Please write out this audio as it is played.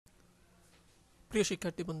প্রিয়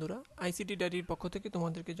শিক্ষার্থী বন্ধুরা, আইসিটি ডায়েরির পক্ষ থেকে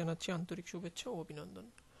তোমাদেরকে জানাচ্ছি আন্তরিক শুভেচ্ছা ও অভিনন্দন।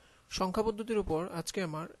 সংখ্যা পদ্ধতির উপর আজকে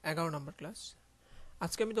আমার 11 নম্বর ক্লাস।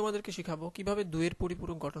 আজকে আমি তোমাদেরকে শেখাবো কিভাবে দুইয়ের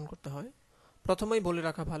পরিপূরক গঠন করতে হয়। প্রথমেই বলে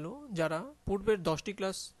রাখা ভালো, যারা পূর্বের 10টি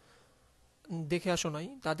ক্লাস দেখে আসো নাই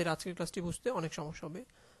তাদের আজকের ক্লাসটি বুঝতে অনেক সমস্যা হবে।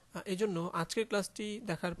 এজন্য আজকের ক্লাসটি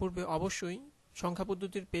দেখার পূর্বে অবশ্যই সংখ্যা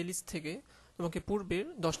পদ্ধতির প্লেলিস্ট থেকে তোমাকে পূর্বের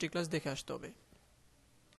 10টি ক্লাস দেখে আসতে হবে।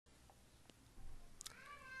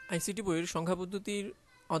 আইসিটি বইয়ের সংখ্যা পদ্ধতির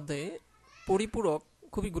অধ্যায়ে পরিপূরক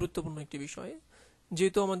খুবই গুরুত্বপূর্ণ একটি বিষয়।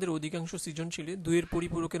 যেহেতু আমাদের অধিকাংশ সৃজনশীলে দুইয়ের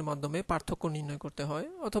পরিপূরকের মাধ্যমে পার্থক্য নির্ণয় করতে হয়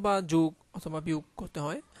অথবা যোগ অথবা বিয়োগ করতে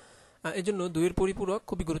হয়, এজন্য দুইয়ের পরিপূরক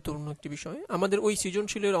খুবই গুরুত্বপূর্ণ একটি বিষয়। আমাদের ওই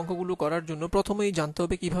সৃজনশীলের অঙ্কগুলো করার জন্য প্রথমেই জানতে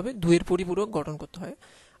হবে কিভাবে দুইয়ের পরিপূরক গঠন করতে হয়।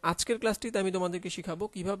 আজকের ক্লাসটিতে আমি তোমাদেরকে শেখাবো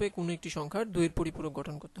কিভাবে কোনো একটি সংখ্যার দুইয়ের পরিপূরক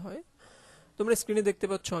গঠন করতে হয়। তোমরা স্ক্রিনে দেখতে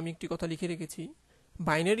পাচ্ছ আমি একটি কথা লিখে রেখেছি।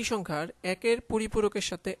 বাইনারি সংখ্যার একের পরিপূরকের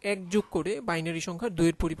সাথে এক যোগ করে বাইনারি সংখ্যার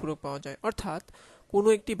দুইয়ের পরিপূরক পাওয়া যায়। অর্থাৎ কোনো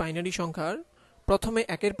একটি বাইনারি সংখ্যার প্রথমে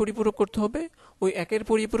একের পরিপূরক করতে হবে, ওই একের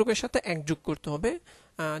পরিপূরকের সাথে এক যোগ করতে হবে,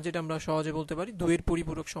 যেটা আমরা সহজে বলতে পারি দুইয়ের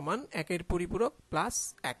পরিপূরক সমান একের পরিপূরক প্লাস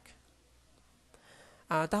এক।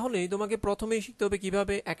 তাহলে তোমাকে প্রথমেই শিখতে হবে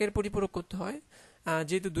কিভাবে একের পরিপূরক করতে হয়।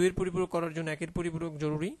 যেহেতু দুইয়ের পরিপূরক করার জন্য একের পরিপূরক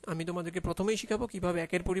জরুরি, আমি তোমাদেরকে প্রথমেই শেখাবো কিভাবে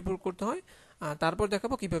একের পরিপূরক করতে হয়, তারপর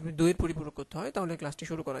দেখাবো কিভাবে দুইয়ের পরিপূরক করতে হয়। তাহলে ক্লাসটি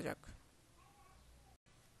শুরু করা যাক।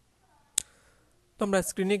 তোমরা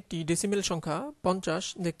স্ক্রিনে একটি ডেসিমেল সংখ্যা 50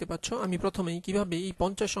 দেখতে পাচ্ছ। আমি প্রথমেই কিভাবে এই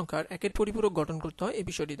 50 সংখ্যার একের পরিপূরক গঠন করতে হয় এই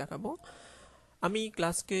বিষয়টি দেখাবো। আমি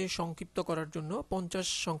ক্লাসকে সংক্ষিপ্ত করার জন্য 50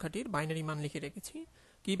 সংখ্যাটির বাইনারি মান লিখে রেখেছি।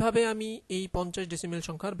 কিভাবে আমি এই 50 ডেসিমেল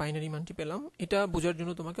সংখ্যার বাইনারি মানটি পেলাম এটা বোঝার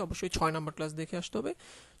জন্য তোমাকে অবশ্যই 6 নম্বর ক্লাস দেখে আসতে হবে।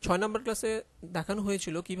 6 নম্বর ক্লাসে দেখানো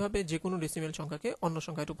হয়েছিল কিভাবে যে কোনো ডেসিমেল সংখ্যাকে অন্য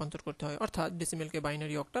সংখ্যায় রূপান্তর করতে হয়, অর্থাৎ ডেসিমেলকে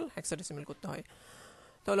বাইনারি, অক্টাল, হেক্সাডেসিমেল করতে হয়।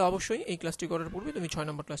 তাহলে অবশ্যই এই ক্লাসটি করার পূর্বে তুমি 6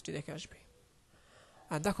 নম্বর ক্লাসটি দেখে আসবে।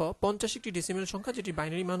 আর দেখো 50 একটি ডেসিমেল সংখ্যা যেটি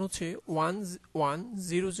বাইনারি মান হচ্ছে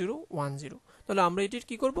 110010। তাহলে আমরা এটির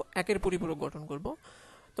কি করব, একের পরিপূরক গঠন করব।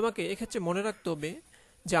 তোমাকে এক্ষেত্রে মনে রাখতে হবে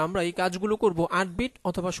যে আমরা এই কাজগুলো করব 8 বিট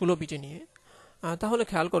অথবা 16 বিটে নিয়ে। তাহলে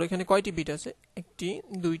খেয়াল করো এখানে কয়টি বিট আছে, একটি,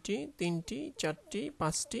 দুইটি, তিনটি, চারটি,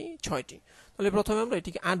 পাঁচটি, ছয়টি। তাহলে প্রথমে আমরা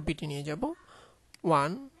এটিকে 8 বিটে নিয়ে যাব।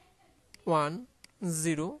 1 1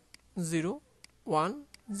 0 0 1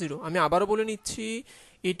 0। আমি আবারও বলে নিচ্ছি,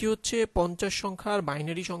 এটি হচ্ছে 50 সংখ্যার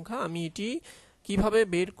বাইনারি সংখ্যা। আমি এটি কিভাবে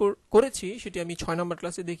বের করেছি সেটি আমি 6 নম্বর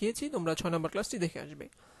ক্লাসে দেখিয়েছি, তোমরা 6 নম্বর ক্লাসটি দেখে আসবে।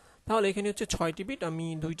 তাহলে এখানে হচ্ছে 6টি বিট, আমি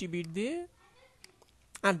 2টি বিট দিয়ে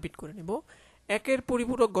 8 বিট করে নেব। একের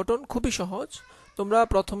পরিপূরক গঠন খুবই সহজ। তোমরা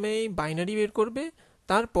প্রথমেই বাইনারি বের করবে,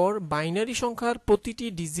 তারপর বাইনারি সংখ্যার প্রতিটি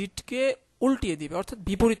ডিজিটকে উল্টিয়ে দিবে, অর্থাৎ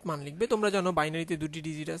বিপরীত মান লিখবে। তোমরা জানো বাইনারিতে দুটি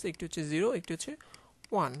ডিজিট আছে, একটি হচ্ছে 0, একটি হচ্ছে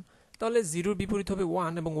 1। তাহলে 0-র বিপরীত হবে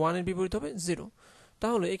 1 এবং 1-এর বিপরীত হবে 0।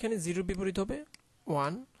 তাহলে এখানে 0-র বিপরীত হবে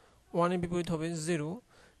 1, 1-এর বিপরীত হবে 0,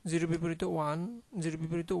 0-র বিপরীতে 1, 0-র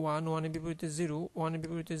বিপরীতে 1, 1-এর বিপরীতে 0, 1-এর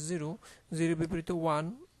বিপরীতে 0, 0-র বিপরীতে 1,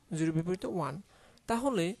 0-র বিপরীতে 1।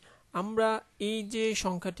 তাহলে আমরা এই যে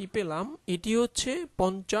সংখ্যাটি পেলাম এটি হচ্ছে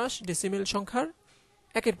 50 ডেসিমেল সংখ্যার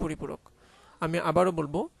একের পরিপূরক। আমি আবারও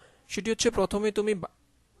বলবো, সেটি হচ্ছে প্রথমে তুমি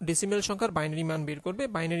ডেসিমেল সংখ্যার বাইনারি মান বের করবে,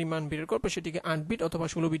 বাইনারি মান বের করবে সেটিকে 8 বিট অথবা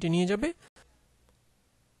 16 বিটে নিয়ে যাবে।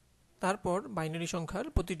 তারপর বাইনারি সংখ্যার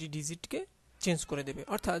প্রতিটি ডিজিটকে চেঞ্জ করে দেবে,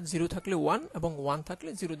 অর্থাৎ 0 থাকলে 1 এবং 1 থাকলে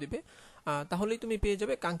 0 দেবে। তাহলেই তুমি পেয়ে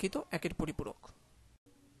যাবে কাঙ্ক্ষিত একের পরিপূরক।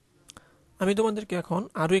 আমি তোমাদেরকে এখন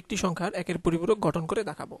আরও একটি সংখ্যার একের পরিপূরক গঠন করে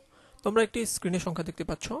দেখাবো। তোমরা একটি স্ক্রিনে সংখ্যা দেখতে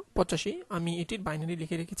পাচ্ছ 85। আমি এটির বাইনারি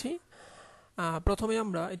লিখে রেখেছি। প্রথমে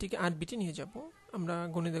আমরা এটিকে 8 বিটে নিয়ে যাব। আমরা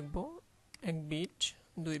গুণে দেখব 1 bit,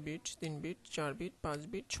 2 bit, 3 bit, 4 bit, 5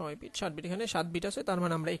 bit, 6 bit, 7 bit. এখানে 7 বিট আছে, তার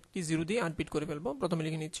মানে আমরা একটি 0 দিয়ে 8 বিট করে ফেলবো। প্রথমে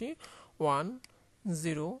লিখে নিচ্ছি 1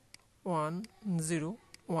 0 1 0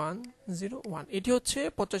 1 0 1। এটি হচ্ছে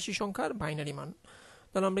 85 সংখ্যার বাইনারি মান।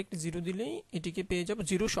 তাহলে আমরা একটি 0 দিলেই এটিকে পেয়ে যাব।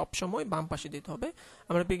 0 সবসময় বাম পাশে দিতে হবে।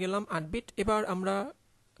 আমরা পেয়ে গেলাম 8 বিট। এবার আমরা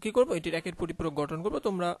কি করব, এটির একের পরিপূরক গঠন করব।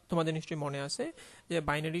 তোমাদের নিশ্চয়ই মনে আছে যে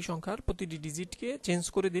বাইনারি সংখ্যার প্রতিটি ডিজিটকে চেঞ্জ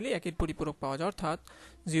করে দিলে একের পরিপূরক পাওয়া যায়, অর্থাৎ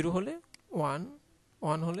 0 হলে 1,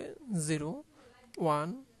 1 হলে 0, 1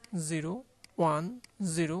 0 1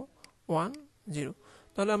 0 1 0।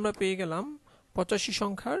 তাহলে আমরা পেয়ে গেলাম 85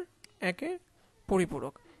 সংখ্যার একের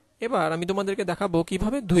পরিপূরক। এবার আমি তোমাদেরকে দেখাবো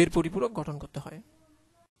কিভাবে দুইয়ের পরিপূরক গঠন করতে হয়।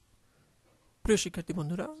 প্রিয় শিক্ষার্থী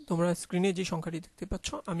বন্ধুরা, তোমরা স্ক্রিনে যে সংখ্যাটি দেখতে পাচ্ছ,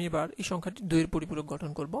 আমি এবার এই সংখ্যাটি দুইয়ের পরিপূরক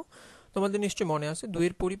গঠন করব। তোমাদের নিশ্চয়ই মনে আছে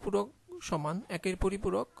দুইয়ের পরিপূরক সমান একের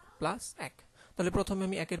পরিপূরক প্লাস 1। তাহলে প্রথমে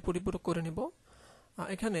আমি একের পরিপূরক করে নেব।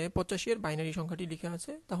 এখানে 85 এর বাইনারি সংখ্যাটি লিখে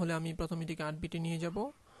আছে, তাহলে আমি প্রথমে এটিকে 8 বিটে নিয়ে যাব।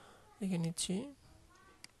 লিখে নিচ্ছি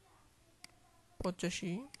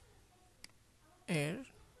 85 এর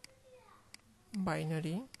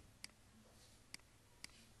বাইনারি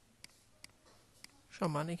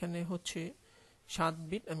সমান এখানে হচ্ছে 7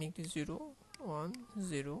 বিট, আমি একটি 0 1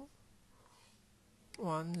 0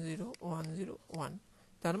 1 0 1 0 1,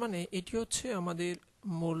 তার মানে এটি হচ্ছে আমাদের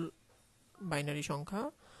মূল বাইনারি সংখ্যা।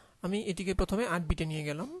 আমি এটিকে প্রথমে 8 বিটে নিয়ে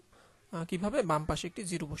গেলাম। কিভাবে? বাম পাশে একটি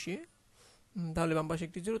 0 বসিয়ে। তাহলে বাম পাশে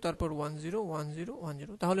একটি 0, তারপর 1 0 1 0 1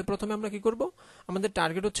 0। তাহলে প্রথমে আমরা কি করব? আমাদের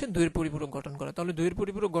টার্গেট হচ্ছে 2 এর পরিপূরক গঠন করা। তাহলে 2 এর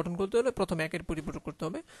পরিপূরক গঠন করতে হলে প্রথমে 1 এর পরিপূরক করতে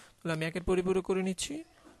হবে। তাহলে আমি 1 এর পরিপূরক করে নিচ্ছি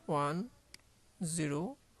 1 0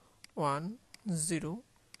 1 0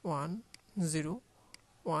 1 0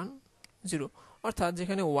 1 0, অর্থাৎ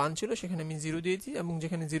যেখানে 1 ছিল সেখানে আমি 0 দিয়েছি এবং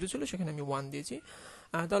যেখানে 0 ছিল সেখানে আমি 1 দিয়েছি।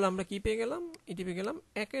 তাহলে আমরা কি পেয়ে গেলাম? এটি পেয়ে গেলাম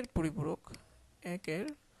 1 এর পরিপূরক। 1 এর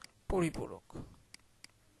পরিপূরক।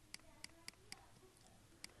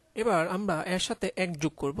 এবার আমরা এর সাথে 1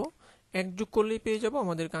 যোগ করব। 1 যোগ করলেই পেয়ে যাব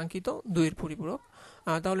আমাদের কাঙ্ক্ষিত 2 এর পরিপূরক।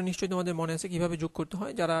 তাহলে নিশ্চয়ই তোমাদের মনে আছে কিভাবে যোগ করতে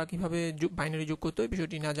হয়। যারা কিভাবে বাইনারি যোগ করতে হয়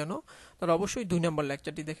বিষয়টি না জানো, তারা অবশ্যই 2 নম্বর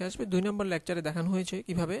লেকচারটি দেখে আসবে। 2 নম্বর লেকচারে দেখানো হয়েছে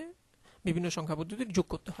কিভাবে বিভিন্ন সংখ্যা পদ্ধতির যোগ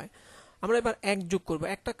করতে হয়। আমরা এবার 1 যোগ করব।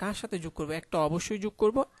 একটা কার সাথে যোগ করব? একটা অবশ্যই যোগ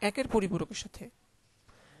করব 1 এর পরিপূরকের সাথে।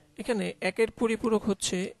 এখানে 1 এর পরিপূরক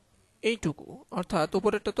হচ্ছে এইটুকু, অর্থাৎ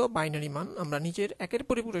উপরেরটা তো বাইনারি মান, আমরা নিচের 1 এর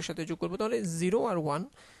পরিপূরকের সাথে যোগ করব। তাহলে 0 আর 1,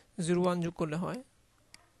 0 1 যোগ করলে হয়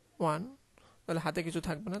 1, তাহলে হাতে কিছু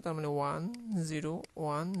থাকবে না, তার মানে 1 0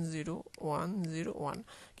 1 0 1 0 1।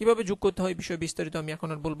 কিভাবে যোগ করতে হয় বিষয়ে বিস্তারিত আমি এখন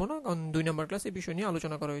আর বলবো না, কারণ 2 নম্বর ক্লাসে এই বিষয় নিয়ে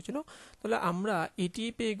আলোচনা করা হয়েছিল। তাহলে আমরা এটি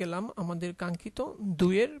পেয়ে গেলাম আমাদের কাঙ্ক্ষিত 2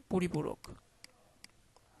 এর পরিপূরক।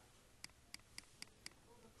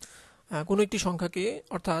 কোনো একটি সংখ্যাকে,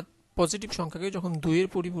 অর্থাৎ পজিটিভ সংখ্যাকে যখন 2 এর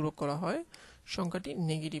পরিপূরক করা হয় সংখ্যাটি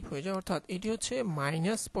নেগেটিভ হয়ে যায়, অর্থাৎ এটি হচ্ছে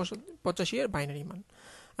 -85 এর বাইনারি মান।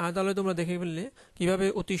 তাহলে তোমরা দেখে ফেললে কিভাবে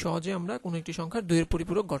অতি সহজে আমরা কোনো একটি সংখ্যার 2 এর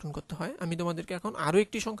পরিপূরক গঠন করতে হয়। আমি তোমাদেরকে এখন আরো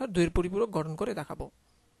একটি সংখ্যার 2 এর পরিপূরক গঠন করে দেখাবো।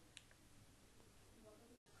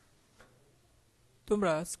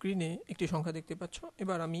 তোমরা স্ক্রিনে একটি সংখ্যা দেখতে পাচ্ছ।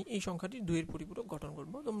 এবার আমি এই সংখ্যাটির 2 এর পরিপূরক গঠন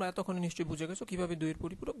করব। তোমরা এতক্ষণে নিশ্চয়ই বুঝে গেছো কিভাবে 2 এর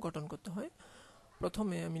পরিপূরক গঠন করতে হয়।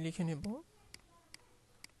 প্রথমে আমি লিখে নেব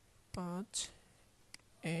 5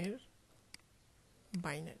 এর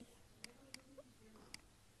বাইনারি।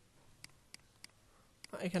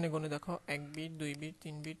 এখানে গণে দেখো 1 bit 2 bit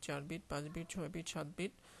 3 bit 4 bit 5 bit 6 bit 7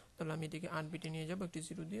 bit. তাহলে আমি এটিকে 8 বিটে নিয়ে যাব একটি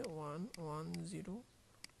 0 দিয়ে 1 1 0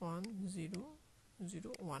 1 0 0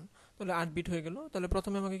 1। তাহলে 8 বিট হয়ে গেল। তাহলে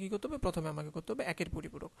প্রথমে আমাকে কি করতে হবে? প্রথমে আমাকে করতে হবে 1 এর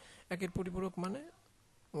পরিপূরক। 1 এর পরিপূরক মানে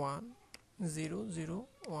 1 0 0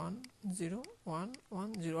 1 0 1 1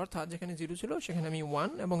 0, অর্থাৎ যেখানে 0 ছিল সেখানে আমি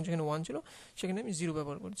 1 এবং যেখানে 1 ছিল সেখানে আমি 0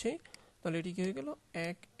 ব্যবহার করছি। তাহলে এটি কি হয়ে গেল?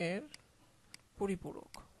 1 এর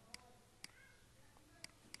পরিপূরক।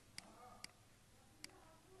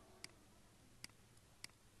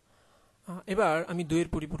 এবার আমি 2 এর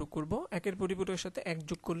পরিপূরক করব। 1 এর পরিপূরকের সাথে 1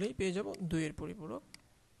 যোগ করলেই পেয়ে যাব 2 এর পরিপূরক।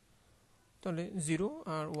 তাহলে 0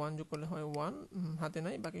 আর 1 যোগ করলে হয় 1, হাতে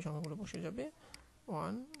নাই, বাকি সংখ্যাগুলো বসে যাবে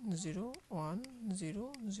 1 0 1 0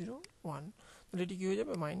 0 1। তাহলে এটি কি হয়ে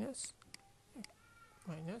যাবে?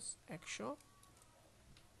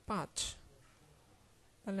 -105।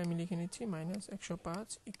 তাহলে আমি লিখে নিচ্ছি -105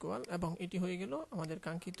 ইকুয়াল, এবং এটি হয়ে গেল আমাদের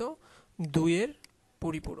কাঙ্ক্ষিত 2 এর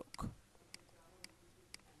পরিপূরক।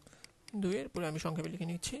 2 এর পরে আমি সংক্ষেপে লিখে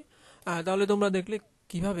নিচ্ছি। তাহলে তোমরা দেখলে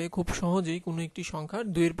কিভাবে খুব সহজেই কোনো একটি সংখ্যার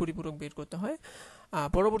 2 এর পরিপূরক বের করতে হয়।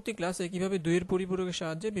 পরবর্তী ক্লাসে কিভাবে 2 এর পরিপূরকের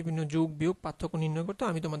সাহায্যে বিভিন্ন যোগ বিয়োগ পার্থক্য নির্ণয় করতে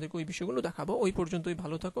আমি তোমাদেরকে ওই বিষয়গুলো দেখাবো। ওই পর্যন্তই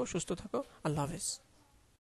ভালো থাকো, সুস্থ থাকো, আল্লাহ হাফেজ।